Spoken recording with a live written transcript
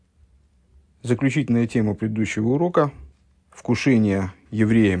Заключительная тема предыдущего урока – вкушение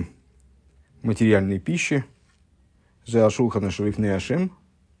евреем материальной пищи за шулхана шарифней Ашем.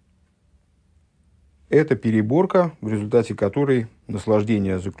 Это переборка, в результате которой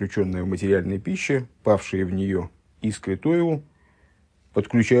наслаждение, заключенное в материальной пище, павшие в нее искры Тоеву,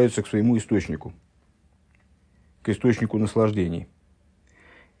 подключаются к своему источнику, к источнику наслаждений.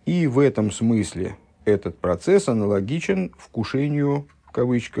 И в этом смысле этот процесс аналогичен вкушению, в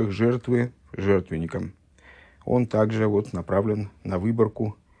кавычках, жертвы жертвенником. Он также направлен на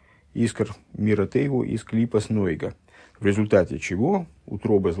выборку искр мира Тейву из клипа Снойга, в результате чего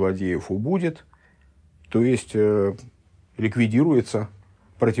утроба злодеев убудет, то есть ликвидируется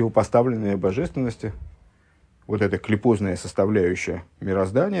противопоставленная божественности. Вот эта клипозная составляющая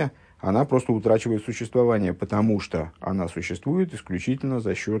мироздания, она просто утрачивает существование, потому что она существует исключительно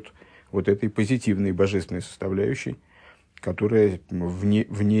за счет вот этой позитивной божественной составляющей, которая в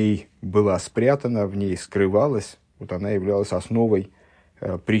ней была спрятана, в ней скрывалась. Вот она являлась основой,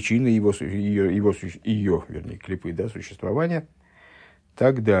 причиной ее клипы, существования.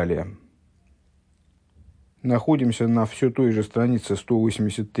 Так далее. Находимся на все той же странице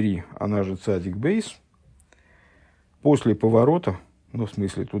 183, она же Цадик Бейс. После поворота, в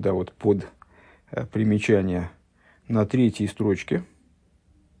смысле туда под примечание на третьей строчке,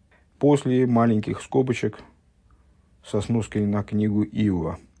 после маленьких скобочек со сноской на книгу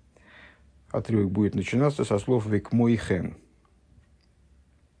Иова. Отрывок будет начинаться со слов «Векмой хен».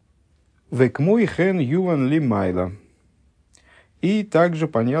 «Векмой хен юван ли майла». И также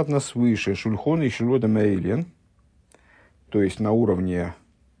понятно свыше «Шульхон и шилода мэйлен», то есть на уровне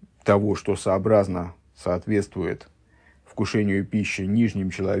того, что соответствует вкушению пищи нижним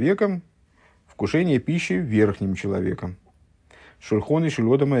человеком, вкушение пищи верхним человеком. «Шульхон и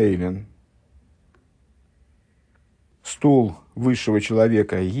шилода мэйлен». Стол высшего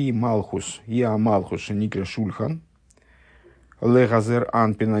человека «Ги малхус, я малхус, никра шульхан», «Легазер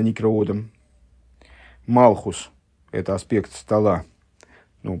анпина никра одам». Малхус – это аспект стола.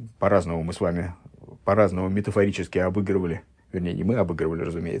 По-разному мы с вами, по-разному метафорически обыгрывали. Вернее, не мы обыгрывали,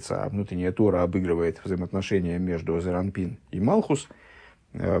 разумеется, а внутренняя Тора обыгрывает взаимоотношения между Зеранпин и Малхус.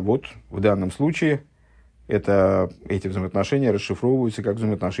 В данном случае эти взаимоотношения расшифровываются как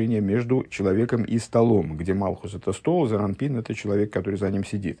взаимоотношения между человеком и столом, где Малхус – это стол, Зеранпин – это человек, который за ним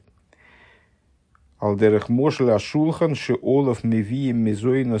сидит. Дерех-Мицвейсехо шулхан шеолов мевием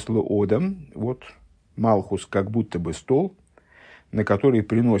мезойнас лоодам. Малхус как будто бы стол, на который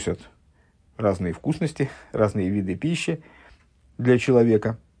приносят разные вкусности, разные виды пищи для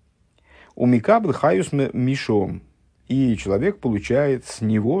человека. Умикабл хаюс мишом. И человек получает с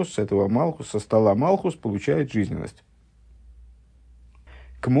него, с этого Малхуса, со стола Малхус, получает жизненность.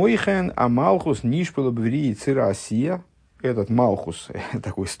 К мойхен а Малхус нишпала бври цира осия. Этот Малхус,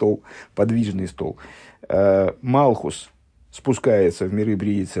 такой стол, подвижный стол. Малхус спускается в миры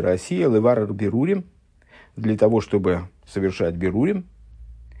брии цира осия, леварар берурим, для того, чтобы совершать берурим.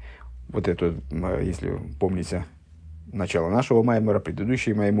 Это, если вы помните, начало нашего маймора,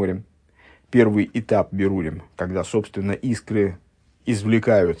 предыдущий майморим. Первый этап берурим, когда, собственно, искры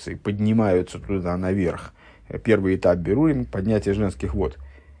извлекаются и поднимаются туда наверх. Первый этап берурим – поднятие женских вод.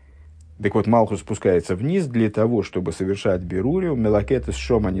 Так вот, Малхус спускается вниз для того, чтобы совершать берурим. Мелакетес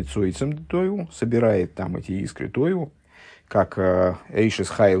шомани цойцем тойу, собирает там эти искры тойу, как эйшес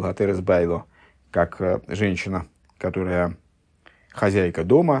хайл атерес байло, как женщина, которая хозяйка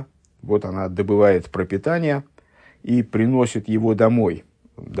дома, она добывает пропитание и приносит его домой.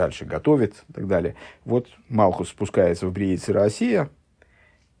 Дальше готовит и так далее. Малхус спускается в Брии Цира Осия,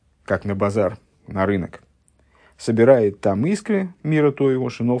 как на базар, на рынок, собирает там искры мира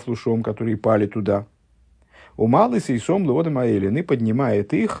Тоева, шинов лушом, которые пали туда. Умалый сейсом лодом аэлен, и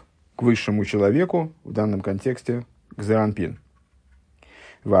поднимает их к высшему человеку, в данном контексте к Зеранпин.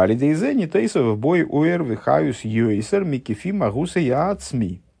 Валидейзе не тейсов бой уэр вихаюс юэйсер микефи магуса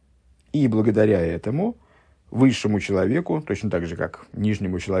яацми. И благодаря этому высшему человеку, точно так же, как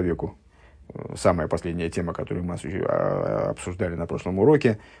нижнему человеку, самая последняя тема, которую мы обсуждали на прошлом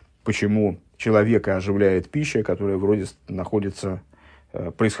уроке, почему человека оживляет пища, которая вроде находится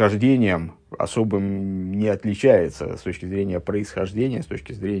происхождением, особым не отличается с точки зрения происхождения, с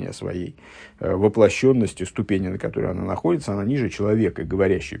точки зрения своей воплощенности, ступени, на которой она находится, она ниже человека,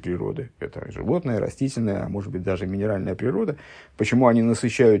 говорящей природы. Это животная, растительная, а может быть даже минеральная природа. Почему они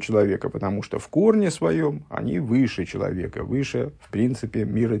насыщают человека? Потому что в корне своем они выше человека, выше, в принципе,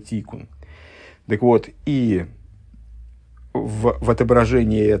 мира тикун. Так вот, и в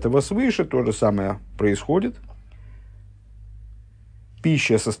отображении этого свыше то же самое происходит.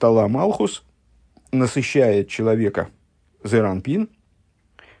 Пища со стола Малхус насыщает человека Зеранпин,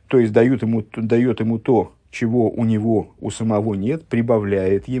 то есть дает ему то, чего у него у самого нет,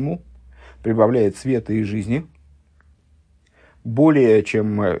 прибавляет ему, прибавляет света и жизни, более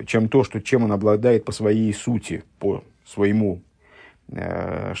чем то, чем он обладает по своей сути, по своему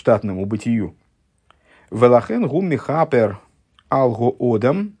штатному бытию. Велахен гумми хапер алго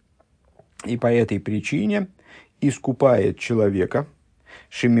одам, и по этой причине искупает человека,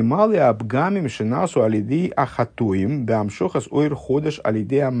 шемималы абгамим шинасу алидей ахатоим бамшохас ойр ходаш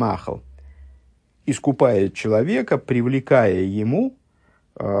алидей амахал. Искупает человека, привлекая ему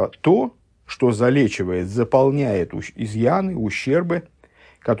то, что залечивает, заполняет изъяны, ущербы,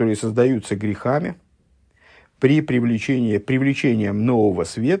 которые создаются грехами, при привлечением нового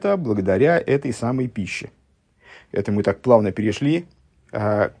света благодаря этой самой пище. Это мы так плавно перешли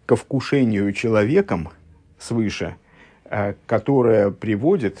ко вкушению человеком свыше, которое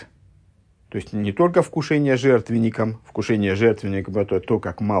приводит, то есть не только вкушение жертвенником это то,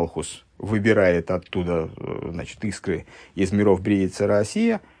 как Малхус выбирает оттуда, значит, искры из миров Бриица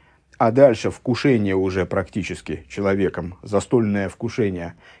Россия, а дальше вкушение уже практически человеком, застольное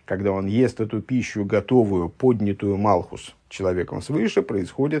вкушение, когда он ест эту пищу, готовую, поднятую Малхус человеком свыше,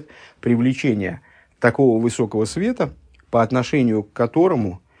 происходит привлечение такого высокого света, по отношению к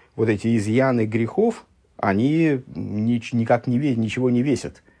которому вот эти изъяны грехов, они ничего не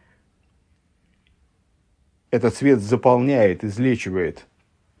весят. Этот свет заполняет, излечивает,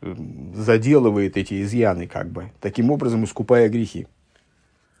 заделывает эти изъяны, таким образом искупая грехи.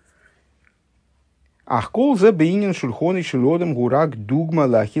 Ахкол за бейнин шульхон и шелодом гурак дугма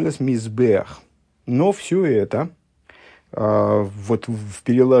лахилас мизбех. Но все это вот в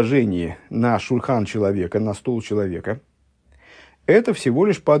переложении на шульхан человека, на стол человека, это всего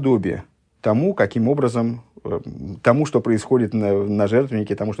лишь подобие тому, каким образом, тому, что происходит на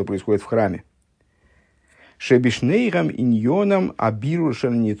жертвеннике, тому, что происходит в храме. Шебишнейрам иньоном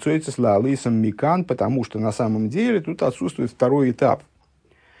абирушен ницойцес лаалысом микан, потому что на самом деле тут отсутствует второй этап.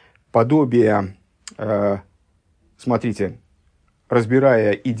 Подобие, смотрите,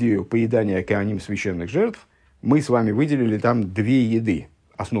 разбирая идею поедания кааним священных жертв, мы с вами выделили там две еды,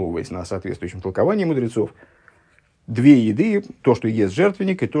 основываясь на соответствующем толковании мудрецов. Две еды, то, что ест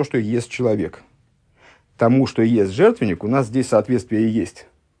жертвенник, и то, что ест человек. Тому, что ест жертвенник, у нас здесь соответствие есть.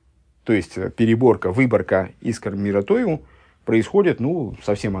 То есть переборка, выборка искр миротою происходит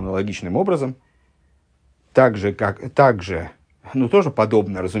совсем аналогичным образом. Также, тоже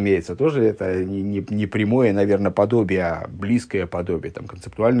подобно, разумеется, тоже это не прямое, наверное, подобие, а близкое подобие,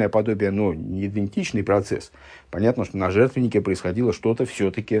 концептуальное подобие, но не идентичный процесс. Понятно, что на жертвеннике происходило что-то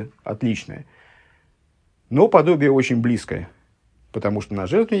все-таки отличное. Но подобие очень близкое, потому что на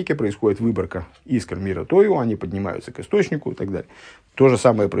жертвеннике происходит выборка искр мира Тою, они поднимаются к источнику и так далее. То же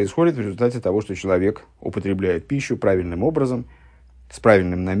самое происходит в результате того, что человек употребляет пищу правильным образом, с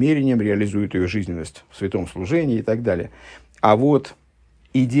правильным намерением, реализует ее жизненность в святом служении и так далее. А вот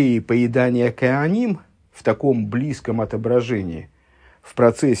идеи поедания кааним в таком близком отображении, в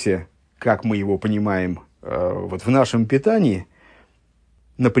процессе, как мы его понимаем, в нашем питании,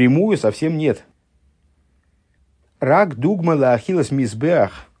 напрямую совсем нет. Рак дугма лаахилас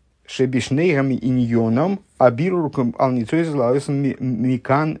мизбеах шебишнейгам иньоном абируркам алницойзлаусом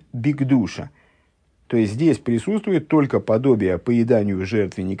микан бигдуша. То есть здесь присутствует только подобие поеданию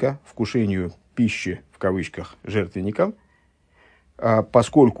жертвенника, вкушению пищи, в кавычках, жертвенником,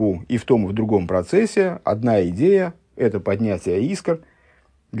 поскольку и в том, и в другом процессе одна идея – это поднятие искр,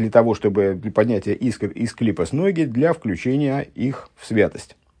 для поднятия искр из клипа с ноги, для включения их в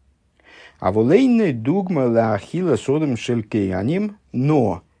святость. А волейный дугма лаахила содом шелькеяним,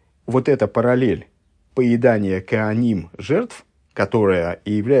 но вот эта параллель поедания кааним жертв, которая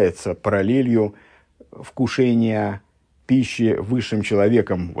и является параллелью вкушения пищи высшим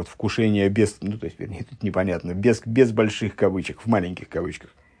человеком, вкушение без, тут непонятно, без больших кавычек, в маленьких кавычках.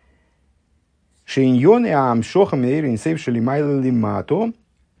 Шейньоны амшохам эйрин сейв шалимайла лимато,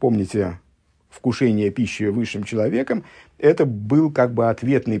 помните, вкушение пищи высшим человеком, это был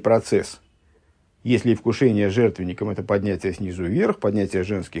ответный процесс. Если вкушение жертвенником – это поднятие снизу вверх, поднятие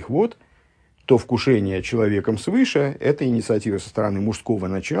женских вод, то вкушение человеком свыше – это инициатива со стороны мужского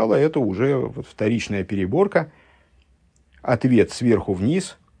начала, это уже вторичная переборка, ответ сверху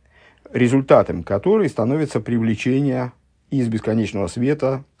вниз, результатом которой становится привлечение из бесконечного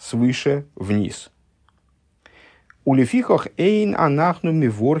света свыше вниз. Улифихах эйн анахну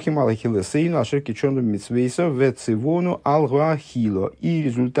миворхим алахилесейну ашеркичону мицвейса вецивону алгуахило. И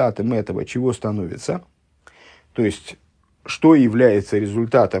результатом этого чего становится? То есть, что является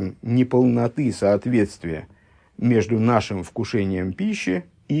результатом неполноты соответствия между нашим вкушением пищи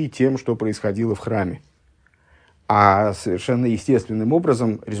и тем, что происходило в храме? А совершенно естественным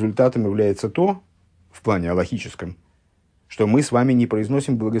образом результатом является то, в плане алахическом, что мы с вами не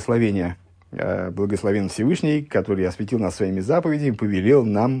произносим благословения. Благословен Всевышний, который осветил нас своими заповедями, повелел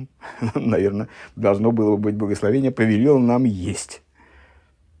нам, наверное, должно было быть благословение, повелел нам есть.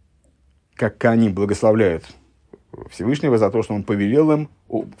 Как они благословляют Всевышнего за то, что он повелел им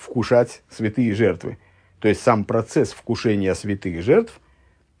вкушать святые жертвы. То есть сам процесс вкушения святых жертв,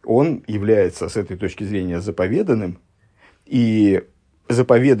 он является с этой точки зрения заповеданным, и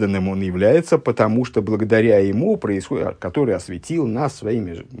заповеданным он является, потому что благодаря ему происходит, который осветил нас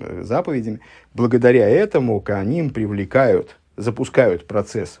своими заповедями, благодаря этому коаним привлекают, запускают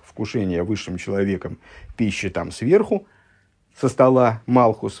процесс вкушения высшим человеком пищи там сверху, со стола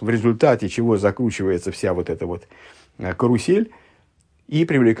Малхус, в результате чего закручивается вся вот эта вот карусель, и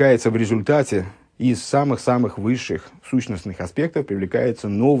привлекается в результате из самых-самых высших сущностных аспектов привлекается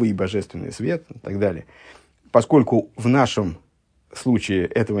новый божественный свет и так далее. Поскольку в нашем случае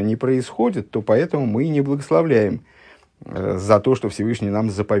этого не происходит, то поэтому мы не благословляем за то, что Всевышний нам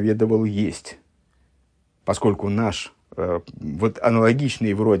заповедовал есть. Поскольку наш вот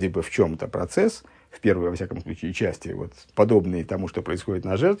аналогичный вроде бы в чем-то процесс, в первой, во всяком случае, части, вот, подобный тому, что происходит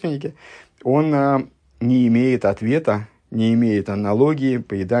на жертвеннике, он не имеет ответа, не имеет аналогии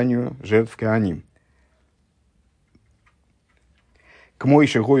поеданию жертв коаним. К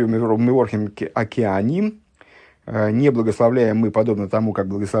Мойше гою меворхим океаним, не благословляем мы, подобно тому, как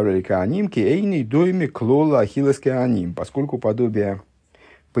благословляли коаним, кеэйни дойми клола ахиллес коаним, поскольку подобия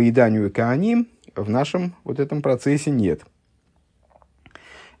поеданию коаним в нашем вот этом процессе нет.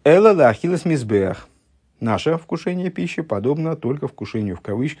 Эла ла ахиллес мизбеах. Наше вкушение пищи подобно только вкушению в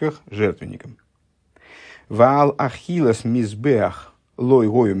кавычках жертвенникам. Ваал ахиллес мизбеах лой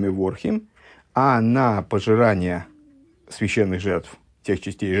гою меворхим, а на пожирание священных жертв, тех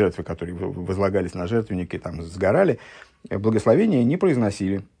частей жертвы, которые возлагались на жертвенник и там сгорали, благословения не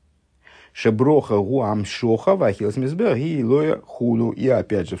произносили. Шеброха гуам шоха вахилс мизбех и лоя худу. И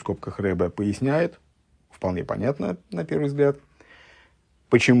опять же в скобках Ребе поясняет, вполне понятно на первый взгляд,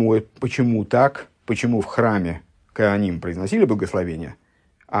 почему так, почему в храме коаним произносили благословения,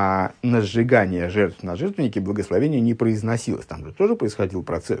 а на сжигание жертв на жертвеннике благословение не произносилось. Там же тоже происходил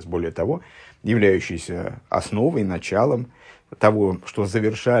процесс, более того, являющийся основой, началом того, что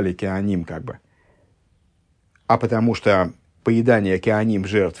завершали коаним как бы. А потому что поедание коаним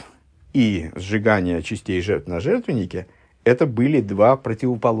жертв и сжигание частей жертв на жертвеннике это были два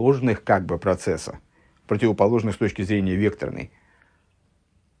противоположных как бы процесса, противоположных с точки зрения векторной,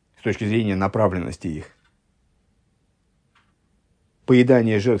 с точки зрения направленности их.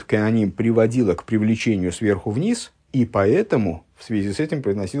 Поедание жертв коаним приводило к привлечению сверху вниз, и поэтому в связи с этим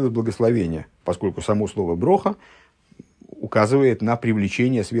произносилось благословение, поскольку само слово «броха» указывает на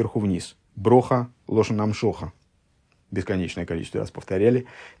привлечение сверху вниз. Броха лошен амшоха. Бесконечное количество раз повторяли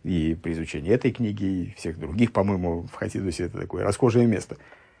и при изучении этой книги, и всех других, по-моему, в Хасидусе это такое расхожее место.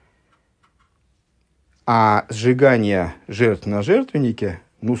 А сжигание жертв на жертвеннике,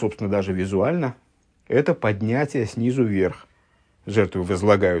 ну, собственно, даже визуально, это поднятие снизу вверх. Жертвы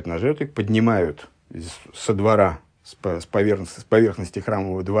возлагают на жертвенник, поднимают со двора, с поверхности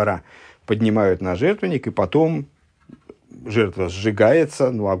храмового двора, поднимают на жертвенник, и потом жертва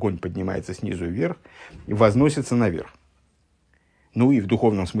сжигается, ну, огонь поднимается снизу вверх и возносится наверх. Ну, и в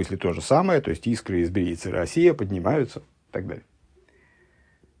духовном смысле то же самое, то есть искры из Бриицы Россия поднимаются и так далее.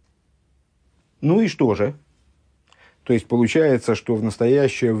 Ну и что же? То есть получается, что в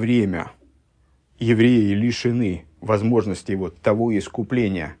настоящее время евреи лишены возможности вот того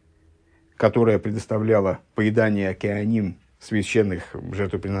искупления, которое предоставляло поедание коаним священных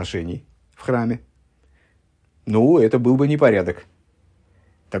жертвоприношений в храме. Ну, это был бы непорядок.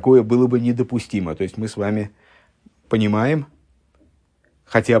 Такое было бы недопустимо. То есть мы с вами понимаем,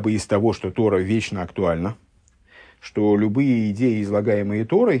 хотя бы из того, что Тора вечно актуальна, что любые идеи, излагаемые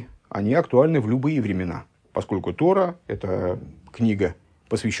Торой, они актуальны в любые времена. Поскольку Тора – это книга,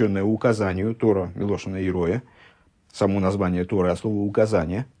 посвященная указанию, Тора Милошина и Роя, само название Торы, а слово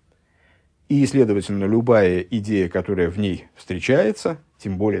 «указание». И, следовательно, любая идея, которая в ней встречается,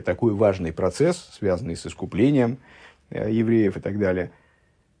 тем более такой важный процесс, связанный с искуплением евреев и так далее,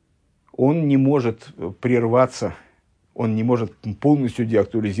 он не может прерваться, он не может полностью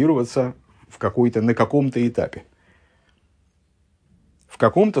деактуализироваться на каком-то этапе. В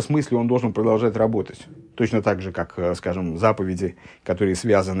каком-то смысле он должен продолжать работать. Точно так же, как, скажем, заповеди, которые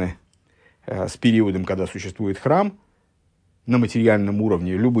связаны с периодом, когда существует храм, на материальном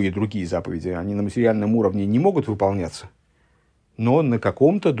уровне, любые другие заповеди, они на материальном уровне не могут выполняться, но на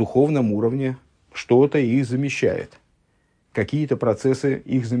каком-то духовном уровне что-то их замещает. Какие-то процессы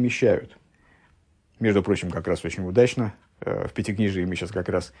их замещают. Между прочим, как раз очень удачно. В Пятикнижии мы сейчас как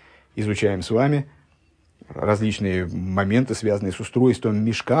раз изучаем с вами различные моменты, связанные с устройством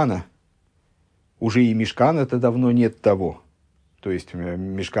мишкана. Уже и мишкана-то давно нет того. То есть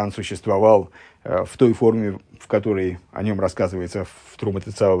мишкан существовал в той форме, в которой о нем рассказывается в Трумат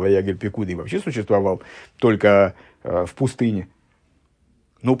Ицава Ваягель Пикуда, и вообще существовал только в пустыне.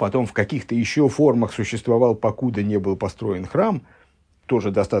 Но потом в каких-то еще формах существовал, покуда не был построен храм.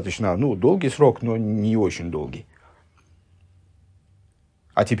 Тоже достаточно, долгий срок, но не очень долгий.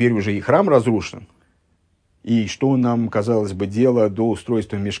 А теперь уже и храм разрушен. И что нам, казалось бы, дело до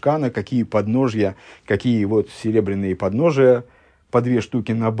устройства мишкана, какие подножья, какие вот серебряные подножия по 2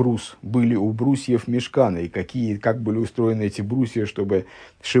 штуки на брус были у брусьев мишкана, и как были устроены эти брусья, чтобы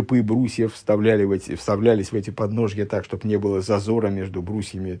шипы брусьев вставлялись в эти подножья так, чтобы не было зазора между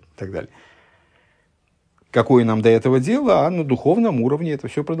брусьями и так далее. Какое нам до этого дело, а на духовном уровне это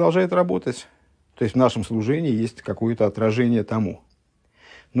все продолжает работать. То есть в нашем служении есть какое-то отражение тому.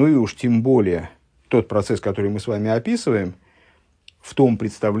 Ну и уж тем более тот процесс, который мы с вами описываем, в том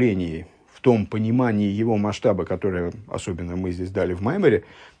представлении, в том понимании его масштаба, которое особенно мы здесь дали в Маймере,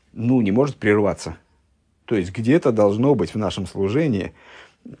 не может прерваться. То есть где-то должно быть в нашем служении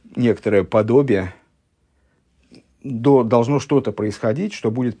некоторое подобие, должно что-то происходить,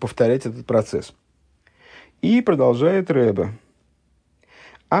 что будет повторять этот процесс. И продолжает Ребе.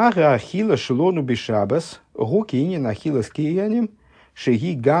 Ага ахила шелону бешабас, гукини нахила скияним,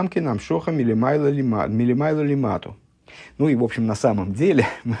 шеги гамки нам шоха милимайла лимату. И, в общем, на самом деле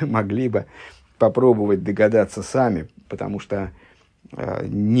мы могли бы попробовать догадаться сами, потому что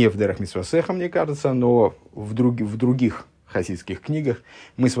не в Дерех-Мицвейсехо, мне кажется, но в других хасидских книгах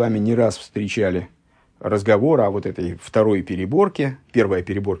мы с вами не раз встречали разговор о вот этой второй переборке. Первая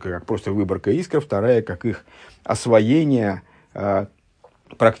переборка как просто выборка искр, вторая как их освоение,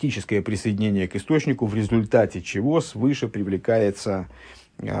 практическое присоединение к источнику, в результате чего свыше привлекается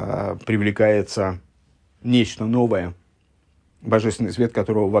нечто новое, божественный свет,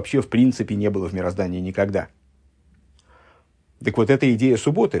 которого вообще в принципе не было в мироздании никогда. Так вот, это идея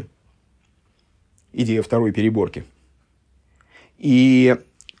субботы, идея второй переборки. И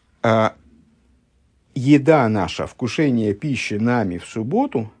еда наша, вкушение пищи нами в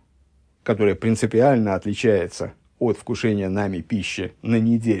субботу, которая принципиально отличается от вкушения нами пищи на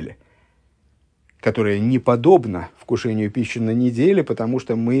неделе, которая не подобна вкушению пищи на неделе, потому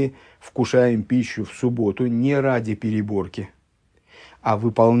что мы вкушаем пищу в субботу не ради переборки, а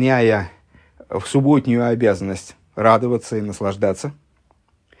выполняя в субботнюю обязанность радоваться и наслаждаться.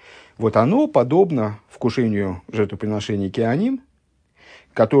 Вот оно подобно вкушению жертвоприношений кеаним,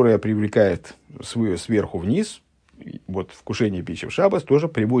 которое привлекает сверху вниз. Вот вкушение пищи в шаббас тоже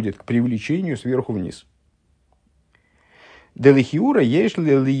приводит к привлечению сверху вниз. Делихиура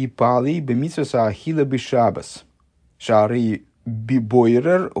ешли липали бемитсвеса ахила бешаббас. Шары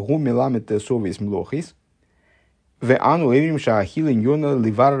бибойрер гумеламете совес млохис. Ве ану эврим шаахила ньона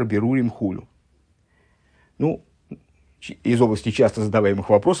ливар берурим хулю. Из области часто задаваемых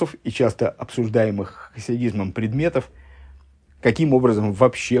вопросов и часто обсуждаемых хасидизмом предметов, каким образом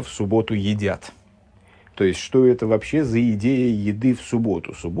вообще в субботу едят. То есть, что это вообще за идея еды в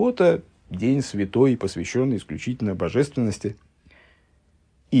субботу? Суббота – день святой, посвященный исключительно божественности.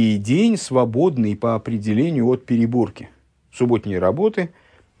 И день свободный по определению от переборки. Субботние работы,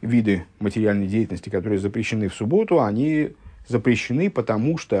 виды материальной деятельности, которые запрещены в субботу, они запрещены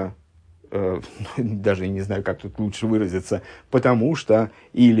потому что, даже не знаю, как тут лучше выразиться, потому что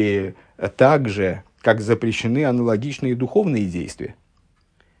или так же, как запрещены аналогичные духовные действия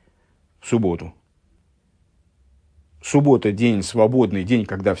в субботу. Суббота – день свободный, день,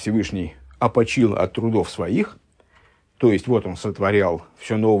 когда Всевышний опочил от трудов своих, то есть вот он сотворял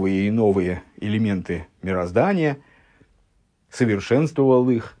все новые и новые элементы мироздания, совершенствовал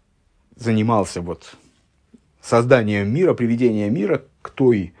их, занимался созданием мира, приведением мира к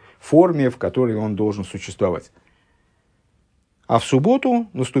той форме, в которой он должен существовать. А в субботу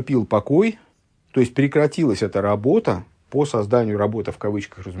наступил покой, то есть прекратилась эта работа по созданию, работа в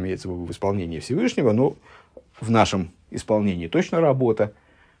кавычках, разумеется, в исполнении Всевышнего, но в нашем исполнении точно работа.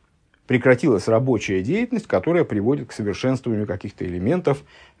 Прекратилась рабочая деятельность, которая приводит к совершенствованию каких-то элементов,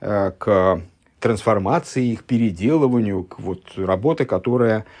 к трансформации их, переделыванию, к работе,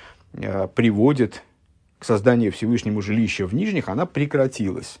 которая приводит к созданию Всевышнему жилища в нижних, она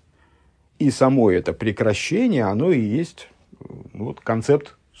прекратилась. И само это прекращение, оно и есть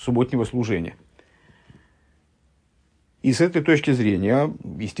концепт субботнего служения. И с этой точки зрения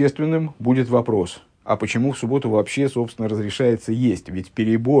естественным будет вопрос, а почему в субботу вообще, собственно, разрешается есть? Ведь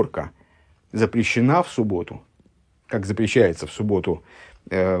переборка запрещена в субботу, как запрещается в субботу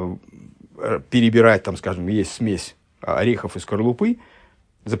перебирать, там, скажем, есть смесь орехов и скорлупы,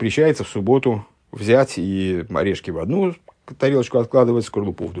 запрещается в субботу взять и орешки в одну тарелочку откладывать,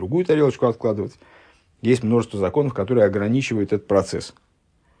 скорлупу в другую тарелочку откладывать. Есть множество законов, которые ограничивают этот процесс.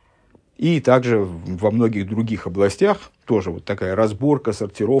 И также во многих других областях тоже вот такая разборка,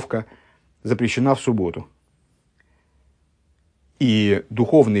 сортировка запрещена в субботу. И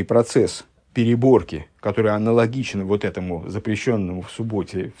духовный процесс переборки, который аналогичен вот этому запрещенному в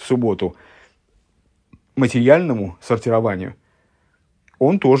субботу материальному сортированию,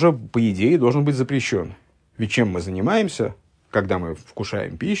 он тоже, по идее, должен быть запрещен. Ведь чем мы занимаемся, когда мы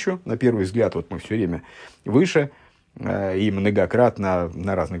вкушаем пищу, на первый взгляд, вот мы все время выше, и многократно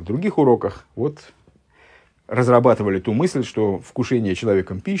на разных других уроках, вот разрабатывали ту мысль, что вкушение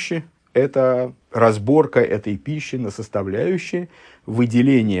человеком пищи – это разборка этой пищи на составляющие,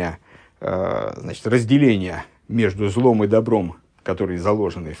 выделение, значит, разделение между злом и добром, которые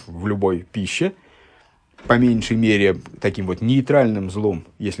заложены в любой пище, по меньшей мере, таким вот нейтральным злом,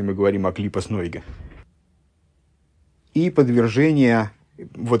 если мы говорим о клипас нойге, и подвержение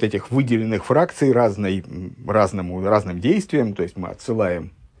вот этих выделенных фракций разным действиям, то есть мы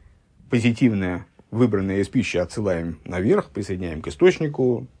отсылаем позитивное, выбранное из пищи, отсылаем наверх, присоединяем к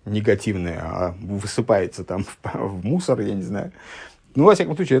источнику, негативное высыпается там в мусор, я не знаю. Ну, во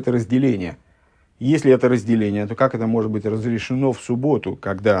всяком случае, это разделение. Если это разделение, то как это может быть разрешено в субботу,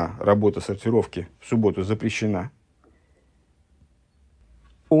 когда работа сортировки в субботу запрещена?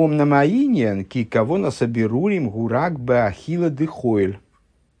 Ом намаинен ки кого насобирурим гурак баахила дыхойль.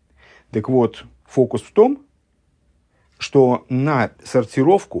 Так вот, фокус в том, что на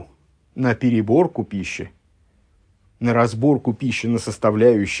сортировку, на переборку пищи, на разборку пищи на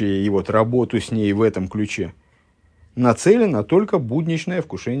составляющие и вот работу с ней в этом ключе нацелено только будничное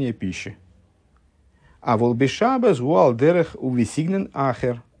вкушение пищи. А волбешабас гуал дерех увесигнен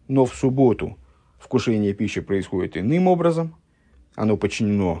ахер. Но в субботу вкушение пищи происходит иным образом, оно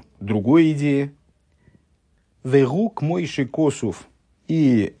подчинено другой идее. Вегук мойши косув.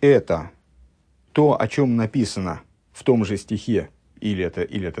 И это то, о чем написано в том же стихе, или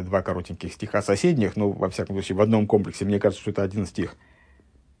это два коротеньких стиха соседних, но, во всяком случае, в одном комплексе, мне кажется, что это один стих.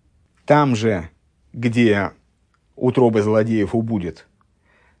 Там же, где утроба злодеев убудет,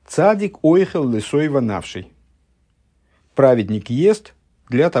 цадик ойхел лесойва навший. Праведник ест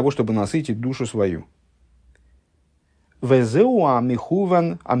для того, чтобы насытить душу свою. Везеу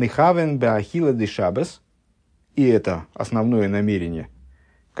амихавен беахила дешабес. И это основное намерение,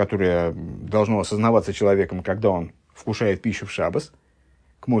 которое должно осознаваться человеком, когда он вкушает пищу в шаббас,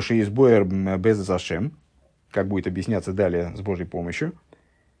 к моше избоер без зашем, как будет объясняться далее с Божьей помощью.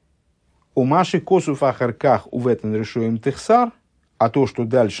 У маши косу фахарках уветен решуем техсар, а то, что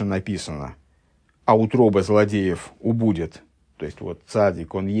дальше написано, а утроба злодеев убудет, то есть вот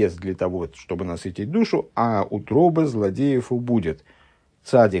цадик, он ест для того, чтобы насытить душу, а утроба злодеев убудет.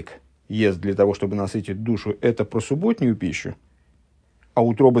 Цадик ест для того, чтобы насытить душу, это про субботнюю пищу, а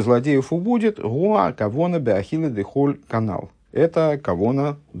утроба злодеев убудет, гуа кавона беахилы дехоль канал. Это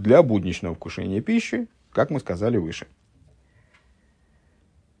кавона для будничного вкушения пищи, как мы сказали выше.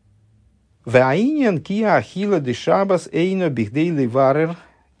 Ваинен киа ахила дешабас эйно бихдей ливарер.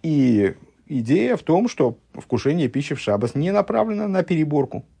 И идея в том, что вкушение пищи в шаббас не направлено на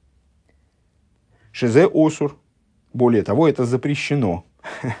переборку. Шизе осур. Более того, это запрещено.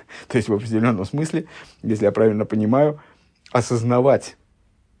 То есть, в определенном смысле, если я правильно понимаю, осознавать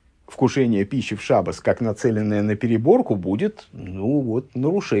вкушение пищи в шаббас как нацеленное на переборку будет,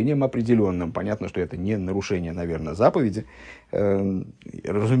 нарушением определенным. Понятно, что это не нарушение, наверное, заповеди.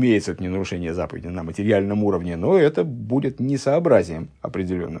 Разумеется, это не нарушение заповеди на материальном уровне, но это будет несообразием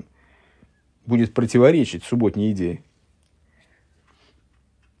определенным. Будет противоречить субботней идее.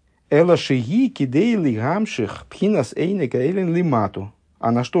 Эла шиги кидей лигамших пхинас эйнека элен лимату.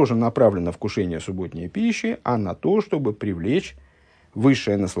 А на что же направлено вкушение субботней пищи? А на то, чтобы привлечь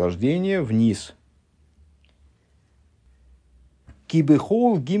высшее наслаждение вниз.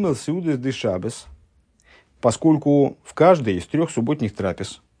 Кибехол гимел сеудес де шабес. Поскольку в каждой из 3 субботних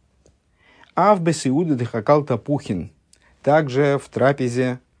трапез, а в бесеуде де хакал тапухин, также в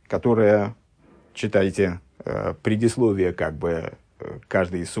трапезе, которая, читайте предисловие как бы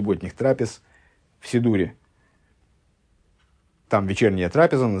каждой из субботних трапез в Сидуре. Там вечерняя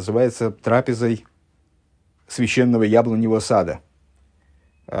трапеза называется трапезой священного яблоневого сада.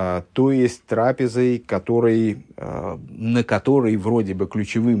 То есть трапезой, на которой вроде бы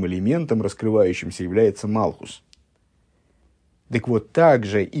ключевым элементом, раскрывающимся, является малхус. Так вот,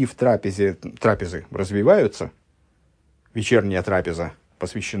 также и в трапезы развиваются. Вечерняя трапеза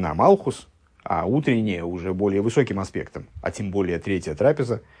посвящена малхус, а утренняя уже более высоким аспектам, а тем более 3-я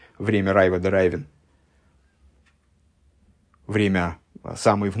трапеза время райва да райвен, время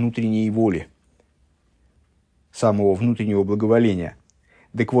самой внутренней воли, самого внутреннего благоволения.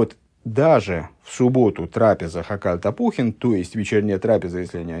 Так вот, даже в субботу трапеза хакаль тапухин, то есть вечерняя трапеза,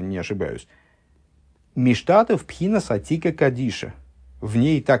 если я не ошибаюсь, миштатов пхина сатика кадиша, в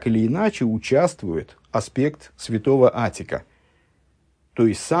ней так или иначе участвует аспект святого Атика, то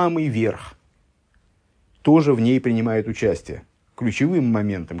есть самый верх, тоже в ней принимает участие. Ключевым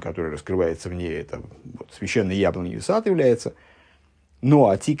моментом, который раскрывается в ней, это вот, священный яблоневый сад является, но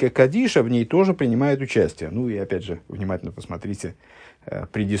Атика Кадиша в ней тоже принимает участие. Ну и опять же, внимательно посмотрите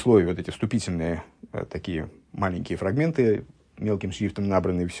предисловие, вот эти вступительные такие маленькие фрагменты, мелким шрифтом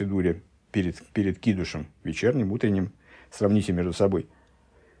набранные в сидуре перед кидушем, вечерним, утренним, сравните между собой.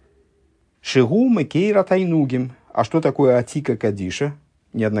 Шигу мекейра тайнугим. А что такое Атика Кадиша?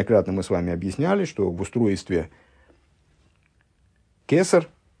 Неоднократно мы с вами объясняли, что в устройстве кесар,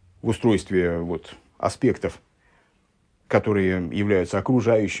 в устройстве вот, аспектов, которые являются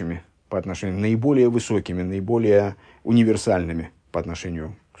окружающими по отношению, наиболее высокими, наиболее универсальными по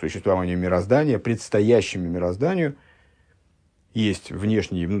отношению к существованию мироздания, предстоящими мирозданию, есть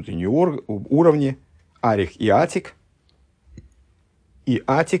внешние и внутренние уровни, арих и атик. И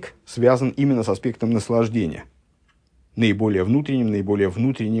атик связан именно с аспектом наслаждения, наиболее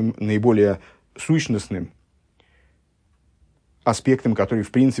внутренним, наиболее сущностным аспектом, который,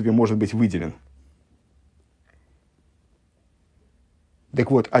 в принципе, может быть выделен.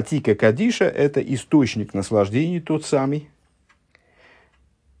 Так вот, Атика Кадиша – это источник наслаждений, тот самый.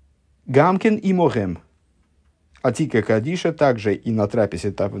 Гамкин и Могем. Атика Кадиша также и на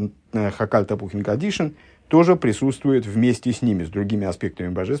трапезе Хакаль Тапухин Кадишин тоже присутствует вместе с ними, с другими аспектами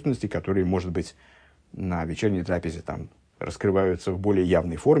божественности, которые, может быть, на вечерней трапезе там раскрываются в более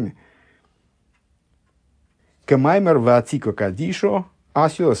явной форме. Камаймер ва Атика Кадишо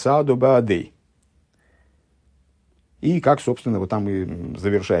асио саду баадей. И как, собственно, вот там и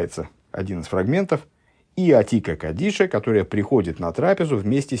завершается один из фрагментов. И Атика Кадиша, которая приходит на трапезу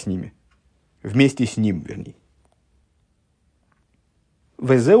вместе с ними. Вместе с ним, вернее.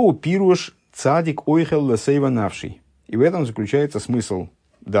 Везеу пируш цадик ойхел лесейва навший. И в этом заключается смысл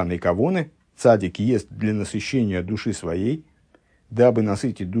данной кавоны. Цадик ест для насыщения души своей, дабы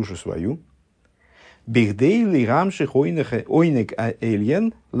насытить душу свою. Бихдей ли гамших ойнек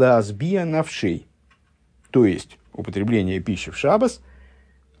эльен лаазбия навшей. То есть, употребление пищи в шаббас,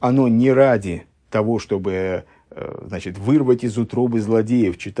 оно не ради того, чтобы, значит, вырвать из утробы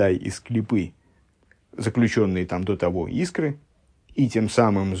злодеев, читай, из клипы, заключенные там до того искры, и тем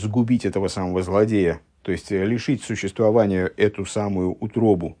самым сгубить этого самого злодея, то есть лишить существования эту самую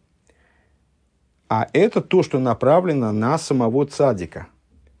утробу. А это то, что направлено на самого цадика,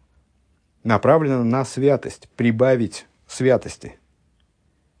 направлено на святость, прибавить святости.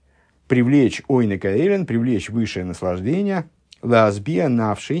 Привлечь ойнека элен, привлечь высшее наслаждение, лаазбия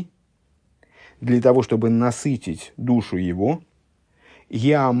навший, для того, чтобы насытить душу его,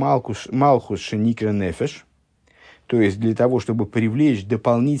 я малхус шеникра нефеш, то есть для того, чтобы привлечь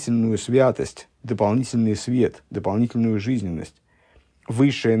дополнительную святость, дополнительный свет, дополнительную жизненность,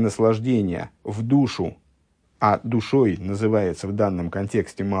 высшее наслаждение в душу, а душой называется в данном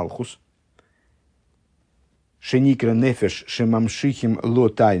контексте малхус, шеникра нефеш шемамшихим ло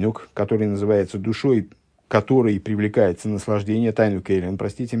тайнук, который называется душой, которой привлекается наслаждение, тайнук элен,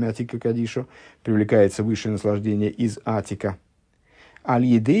 простите, Атика Кадишо, привлекается высшее наслаждение из Атика.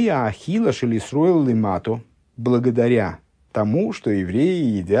 Аль-едея ахила шелисроил лимато, благодаря тому, что евреи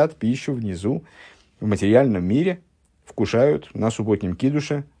едят пищу внизу, в материальном мире, вкушают на субботнем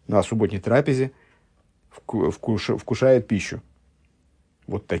кидуше, на субботней трапезе, вкушают пищу.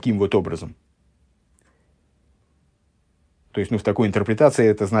 Вот таким вот образом. То есть, в такой интерпретации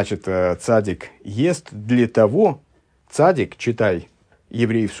это значит, цадик ест для того, цадик, читай,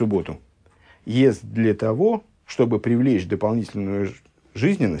 еврей в субботу, ест для того, чтобы привлечь дополнительную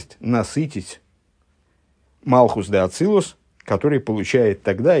жизненность, насытить малхус де ацилус, который получает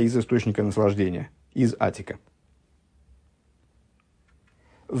тогда из источника наслаждения, из Атика.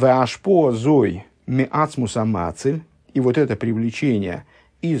 Ваашпо зой меацмус амацель, и вот это привлечение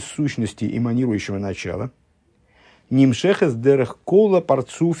из сущности эманирующего начала, нимшехес дерех кола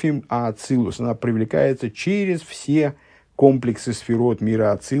парцуфим ацилус, она привлекается через все комплексы сферот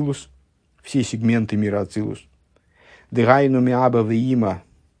мира ацилус, все сегменты мира ацилус. Дегайну миаба веима,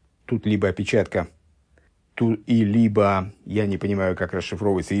 тут либо опечатка, и либо я не понимаю, как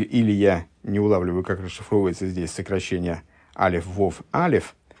расшифровывается, или я не улавливаю, как расшифровывается здесь сокращение алеф, вов,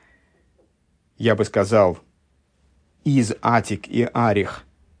 алеф. Я бы сказал из атик и арих,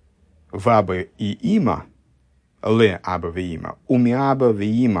 вабы и има, ле аба веима, умиаба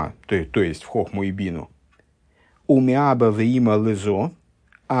веима, то есть в хохму и бину, умиаба веима лезо,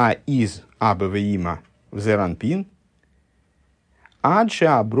 а из аба веима в зеранпин,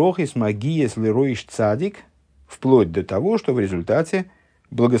 адша аброхис магиес лероиш цадик, вплоть до того, что в результате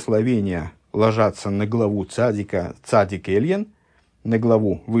благословения ложатся на главу цадика, цадик эльен, на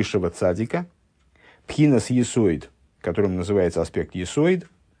главу высшего цадика, пхинас есоид, которым называется аспект есоид.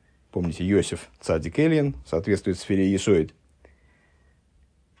 Помните, Йосиф цадик эльен соответствует сфере есоид,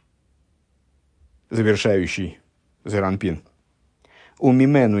 завершающий зеранпин. У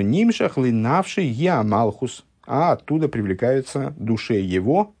мимену нимшах линавший я малхус, а оттуда привлекаются душе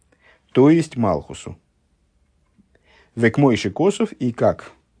его, то есть малхусу. Векмойши косов, и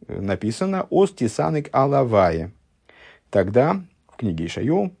как написано, остисанек алавае. Тогда, в книге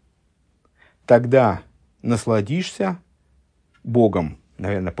Ишайоу, тогда насладишься Богом,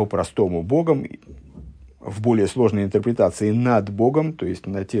 наверное, по-простому Богом, в более сложной интерпретации над Богом, то есть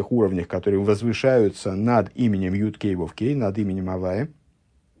на тех уровнях, которые возвышаются над именем Юд-Кей Вов-Кей, над именем Авая.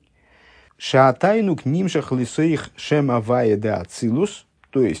 Шаатайну к нимшах лисеих шем Авая де Ацилус,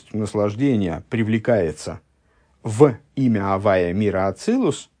 то есть наслаждение привлекается в имя Авая мира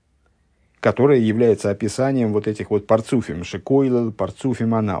Ацилус, которое является описанием вот этих вот парцуфим, шекойлел,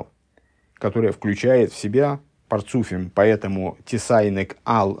 парцуфим анал, которое включает в себя парцуфим, поэтому тисайнек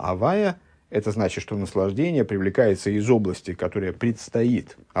ал Авая, это значит, что наслаждение привлекается из области, которая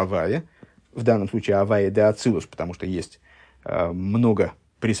предстоит Авая, в данном случае Авая де Ацилус, потому что есть много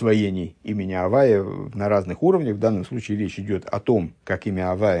присвоений имени Авая на разных уровнях. В данном случае речь идет о том, как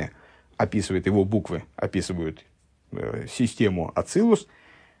имя Авая описывает, его буквы описывают систему Ацилус.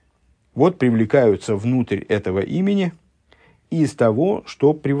 Вот привлекаются внутрь этого имени из того,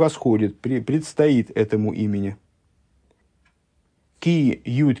 что превосходит, предстоит этому имени. Ки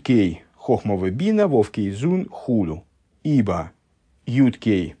юд-кей хохмова бина вовкей зун хулу. Ибо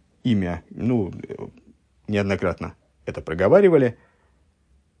юд-кей имя, неоднократно это проговаривали,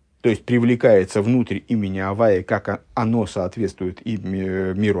 то есть привлекается внутрь имени Авая, как оно соответствует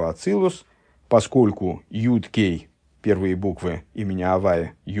миру Ацилус, поскольку юд-кей, первые буквы имени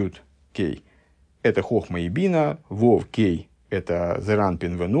Авая, юд-кей, это хохма и бина, вов-кей, это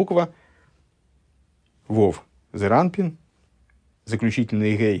зеранпин венуква, вов зеранпин,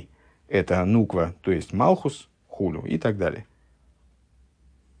 заключительный гей, это нуква, то есть малхус, хулю и так далее.